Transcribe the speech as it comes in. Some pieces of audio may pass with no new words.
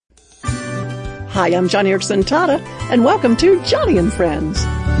Hi, I'm Joni Eareckson Tada, and welcome to Joni and Friends.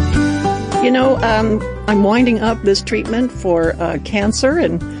 You know, I'm winding up this treatment for cancer,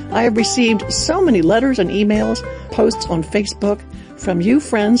 and I have received so many letters and emails, posts on Facebook from you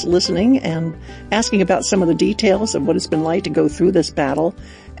friends listening and asking about some of the details of what it's been like to go through this battle.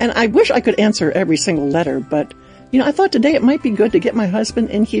 And I wish I could answer every single letter, but, you know, I thought today it might be good to get my husband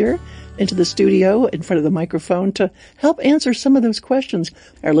in here into the studio in front of the microphone to help answer some of those questions.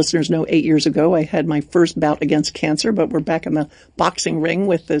 Our listeners know 8 years ago I had my first bout against cancer, but we're back in the boxing ring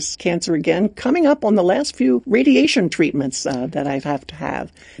with this cancer again, coming up on the last few radiation treatments that I have to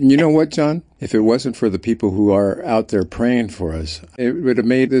have. And you know what, John? If it wasn't for the people who are out there praying for us, it would have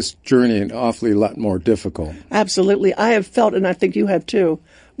made this journey an awfully lot more difficult. Absolutely. I have felt, and I think you have too,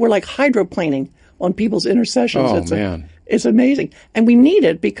 we're like hydroplaning on people's intercessions. Oh, man. It's amazing. And we need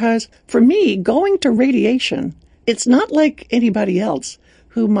it because for me, going to radiation, it's not like anybody else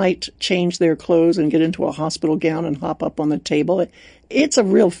who might change their clothes and get into a hospital gown and hop up on the table. It's a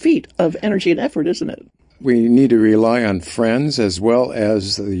real feat of energy and effort, isn't it? We need to rely on friends as well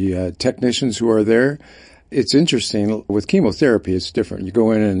as the technicians who are there. It's interesting. With chemotherapy, it's different. You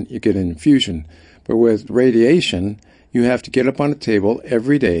go in and you get an infusion. But with radiation, you have to get up on a table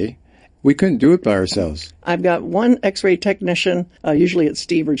every day. We couldn't do it by ourselves. I've got one X-ray technician, usually it's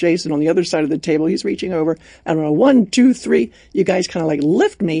Steve or Jason on the other side of the table. He's reaching over. I don't know, 1, 2, 3. You guys kind of like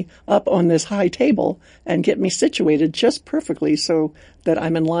lift me up on this high table and get me situated just perfectly so that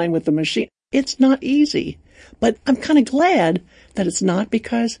I'm in line with the machine. It's not easy, but I'm kind of glad that it's not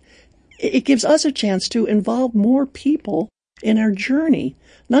because it gives us a chance to involve more people in our journey.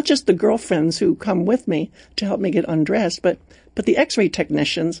 Not just the girlfriends who come with me to help me get undressed, but the X-ray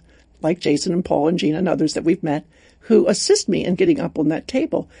technicians like Jason and Paul and Gina and others that we've met who assist me in getting up on that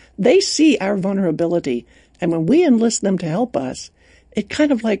table. They see our vulnerability. And when we enlist them to help us, it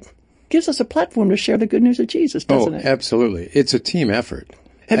kind of like gives us a platform to share the good news of Jesus, doesn't it? Oh, absolutely. It's a team effort.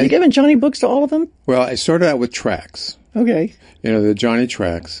 Have you given Johnny books to all of them? Well, I started out with tracts. Okay. You know, the Johnny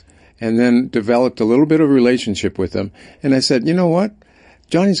tracts, and then developed a little bit of relationship with them. And I said, you know what?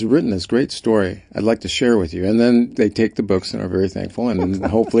 Johnny's written this great story I'd like to share with you. And then they take the books and are very thankful. And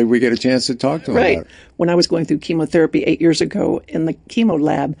hopefully we get a chance to talk to them about it. When I was going through chemotherapy 8 years ago in the chemo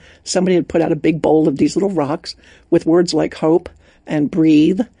lab, somebody had put out a big bowl of these little rocks with words like hope and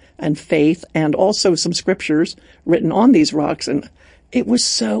breathe and faith and also some scriptures written on these rocks. And it was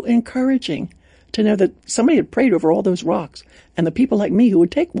so encouraging to know that somebody had prayed over all those rocks and the people like me who would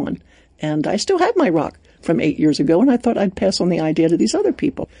take one. And I still have my rock from 8 years ago, and I thought I'd pass on the idea to these other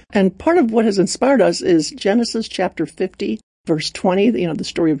people. And part of what has inspired us is Genesis chapter 50, verse 20, you know, the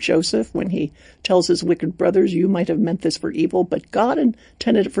story of Joseph, when he tells his wicked brothers, you might have meant this for evil, but God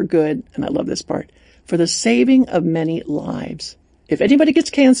intended it for good, and I love this part, for the saving of many lives. If anybody gets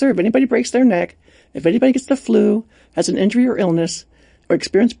cancer, if anybody breaks their neck, if anybody gets the flu, has an injury or illness, or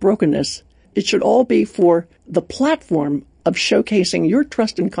experience brokenness, it should all be for the platform of showcasing your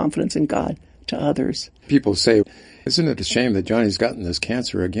trust and confidence in God to others. People say, isn't it a shame that Johnny's gotten this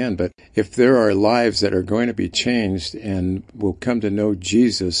cancer again? But if there are lives that are going to be changed and will come to know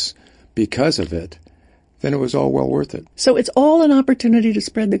Jesus because of it, then it was all well worth it. So it's all an opportunity to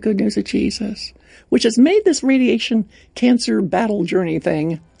spread the good news of Jesus, which has made this radiation cancer battle journey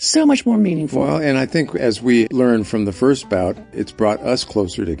thing so much more meaningful. Well, and I think as we learned from the first bout, it's brought us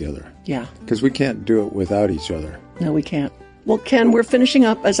closer together. Yeah. Because we can't do it without each other. No, we can't. Well, Ken, we're finishing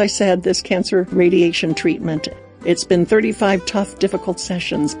up, as I said, this cancer radiation treatment. It's been 35 tough, difficult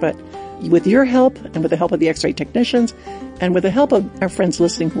sessions, but with your help and with the help of the X-ray technicians and with the help of our friends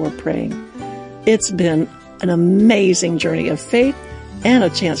listening who are praying, it's been an amazing journey of faith and a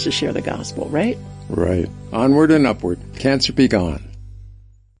chance to share the gospel, right? Right. Onward and upward. Cancer be gone.